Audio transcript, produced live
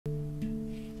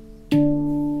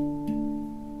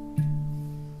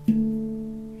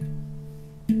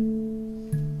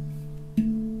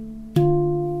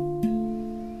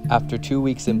After 2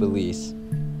 weeks in Belize,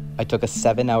 I took a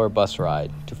 7-hour bus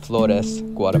ride to Flores,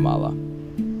 Guatemala.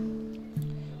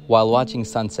 While watching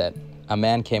sunset, a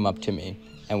man came up to me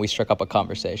and we struck up a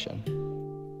conversation.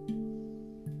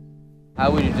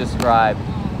 How would you describe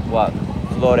what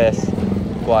Flores,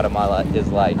 Guatemala is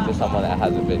like to someone that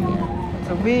hasn't been here?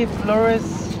 To me,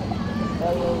 Flores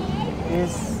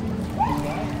is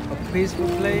a peaceful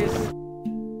place.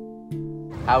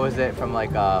 How is it from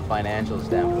like a financial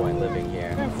standpoint living here?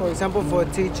 For example, for a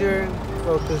teacher,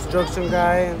 for a construction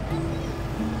guy,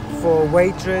 for a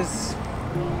waitress,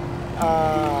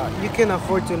 you can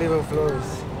afford to live in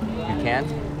Flores. You can't?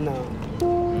 No,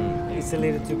 it's a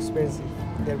little too expensive.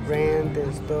 The rent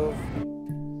and stuff.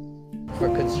 For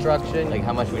construction, like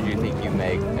how much would you think you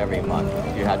make every month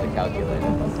if you had to calculate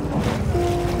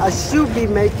it? I should be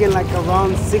making like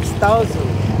around 6,000,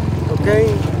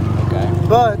 okay? Okay.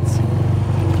 But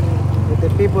with the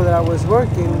people that I was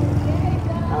working,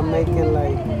 I'm making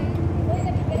like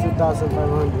 2,500.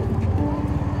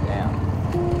 Damn.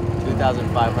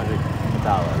 $2,500,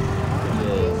 which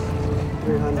is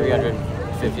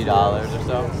 $350 or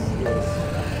so? Yes.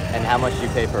 And how much do you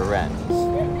pay for rent?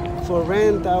 For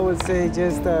rent, I would say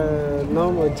just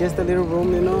normal, just a little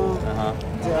room, you know.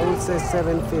 I would say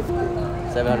 750.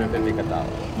 750 catalan.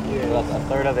 Yes. So that's a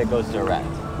third of it goes to rent.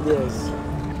 Yes.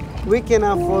 We can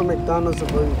afford McDonald's or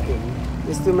Burger King.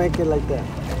 Just to make it like that.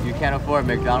 You can't afford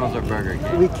McDonald's or Burger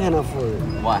King? We can afford it.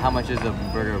 Why? How much is a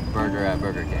burger at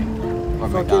Burger King? Or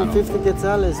Fucking McDonald's? 50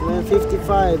 quetzales, man.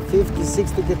 55, 50,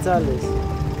 60 quetzales.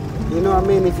 You know what I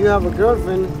mean? If you have a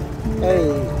girlfriend, hey,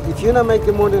 if you're not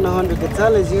making more than 100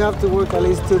 quetzales, you have to work at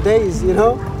least 2 days, you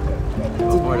know? To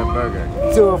afford a burger.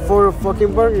 To afford a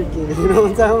fucking Burger King, you know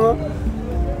what I'm talking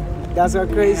about? That's how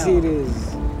crazy it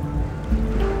is.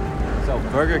 So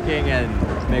Burger King and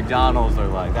McDonald's are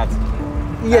like, that's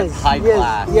yes, high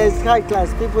class. Yes, high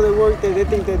class. People that work there, they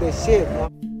think that they're shit.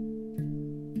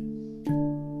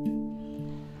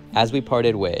 As we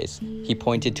parted ways, he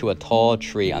pointed to a tall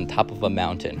tree on top of a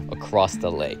mountain across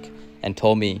the lake and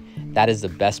told me that is the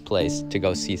best place to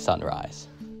go see sunrise.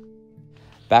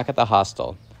 Back at the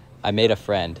hostel, I made a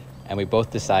friend and we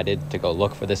both decided to go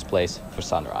look for this place for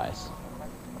sunrise.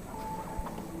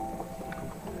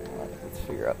 Let's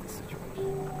figure out the situation.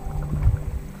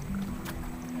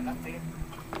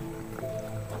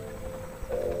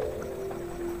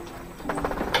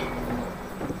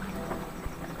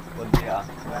 Buen día.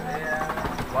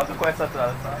 ¿Cuánto cuesta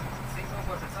atravesar? 5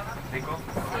 por persona. 5?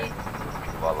 Sí.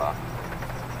 Voila.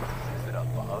 Is it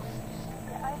above?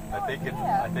 I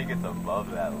think it's above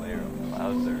that layer of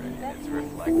clouds already. It's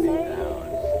reflecting down.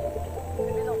 We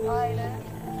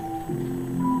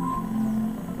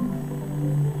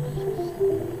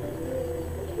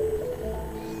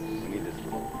need this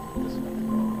one.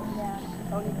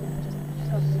 Yeah. Only just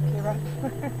totally clear up.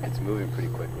 It's moving pretty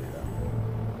quickly though.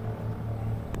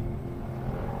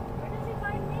 Where does he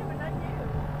find me but not you?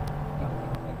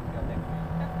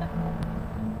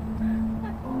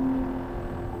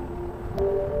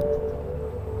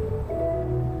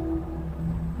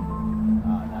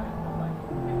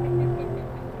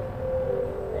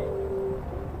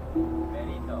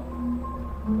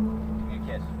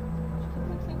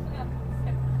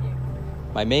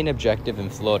 My main objective in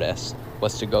Flores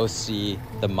was to go see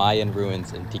the Mayan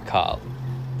ruins in Tikal,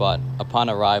 but upon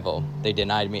arrival, they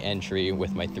denied me entry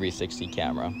with my 360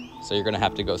 camera, so you're gonna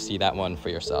have to go see that one for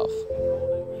yourself.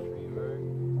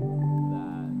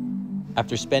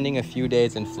 After spending a few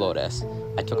days in Flores,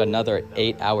 I took another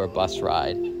 8-hour bus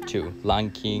ride to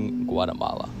Lanking,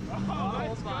 Guatemala.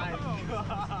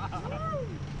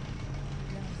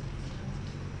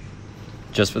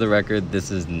 Just for the record, this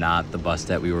is not the bus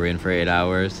that we were in for 8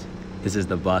 hours. This is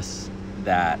the bus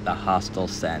that the hostel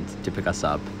sent to pick us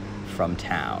up from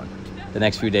town. The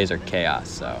next few days are chaos,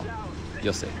 so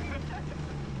you'll see.